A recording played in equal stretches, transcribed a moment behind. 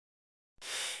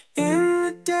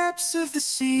depths of the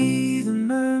sea, the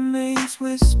mermaids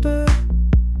whisper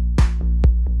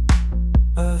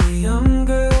of a young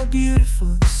girl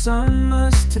beautiful. The sun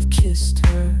must have kissed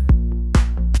her.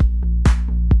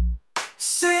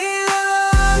 Sail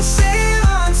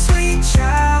on, sweet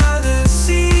child of the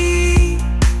sea.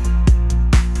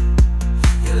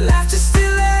 Your laughter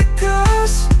still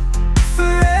echoes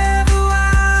forever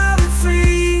wild and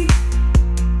free.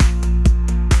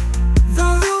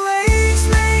 Though the waves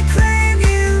may claim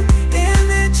you in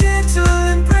their gentle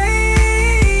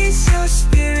embrace, your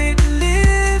spirit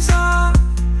lives on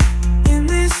in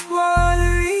this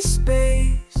watery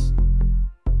space.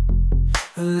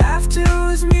 Her laughter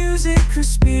was music, her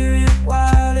spirit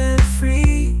wild and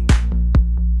free.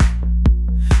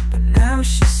 But now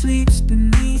she sleeps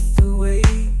beneath the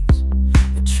waves,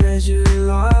 a treasure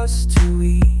lost to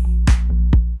we.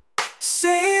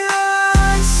 Sail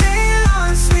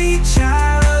on, sweet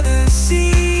child of the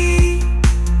sea.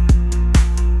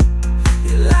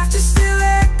 Your laughter still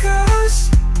echoes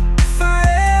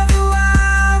forever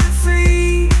wild and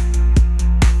free.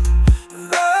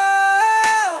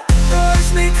 Oh,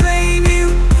 doors may claim you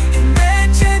in that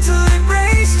gentle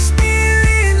embrace. Your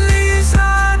spirit lives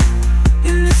on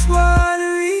in this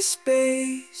watery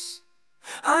space.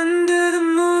 Under the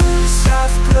moon's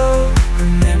soft glow, her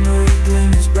memory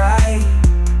glimmers bright.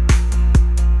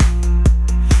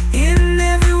 In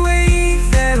every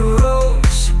wave that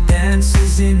rolls, she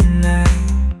dances in the night.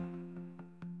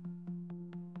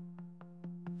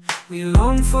 We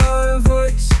long for a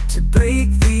voice to break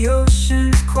the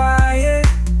ocean's quiet,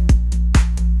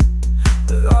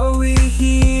 but all we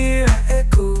hear are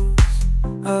echoes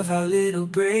of our little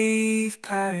brave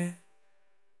pirate.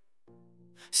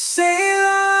 Sail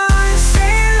on,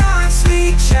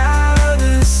 sweet child of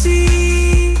the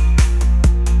sea.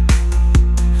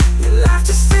 Your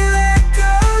laughter still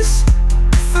echoes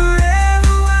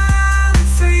forever wild and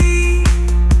free.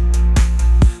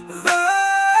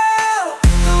 Oh,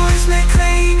 the waves may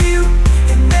claim you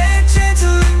in their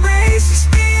gentle embrace. Your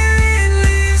spirit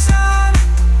lives on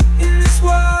in this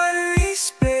watery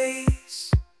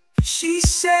space. She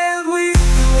sailed with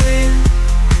the wind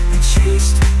and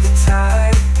chased the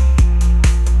tide.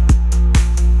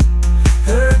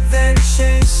 Her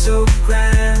adventure so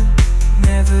grand,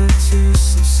 never to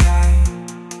subside.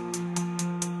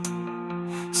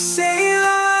 Sail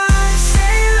on,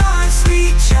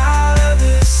 sweet child of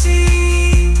the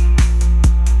sea.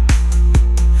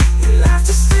 Your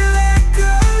laughter still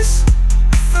echoes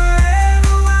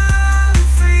forever wild and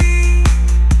free.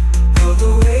 Though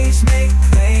the waves may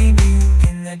claim you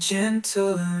in their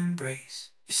gentle embrace,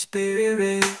 your spirit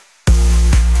lives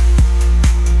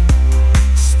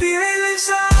on. Spirit lives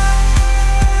on.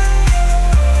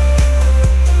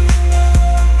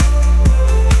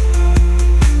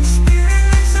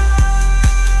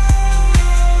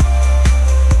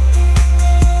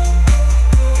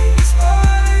 This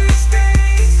watery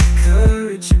space,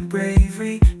 courage and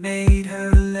bravery made her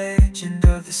a legend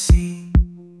of the sea.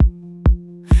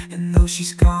 And though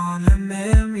she's gone, her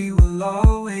memory will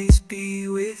always be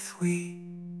with we.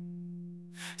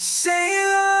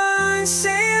 Sail on,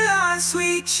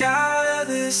 sweet child of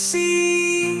the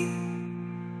sea.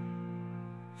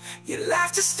 Your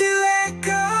laughter still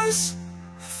echoes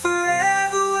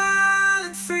forever wild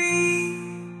and free.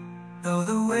 Though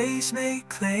the waves may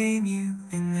claim you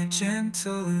in their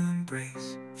gentle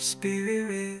embrace, your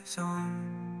spirit is on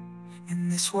in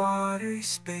this watery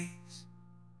space.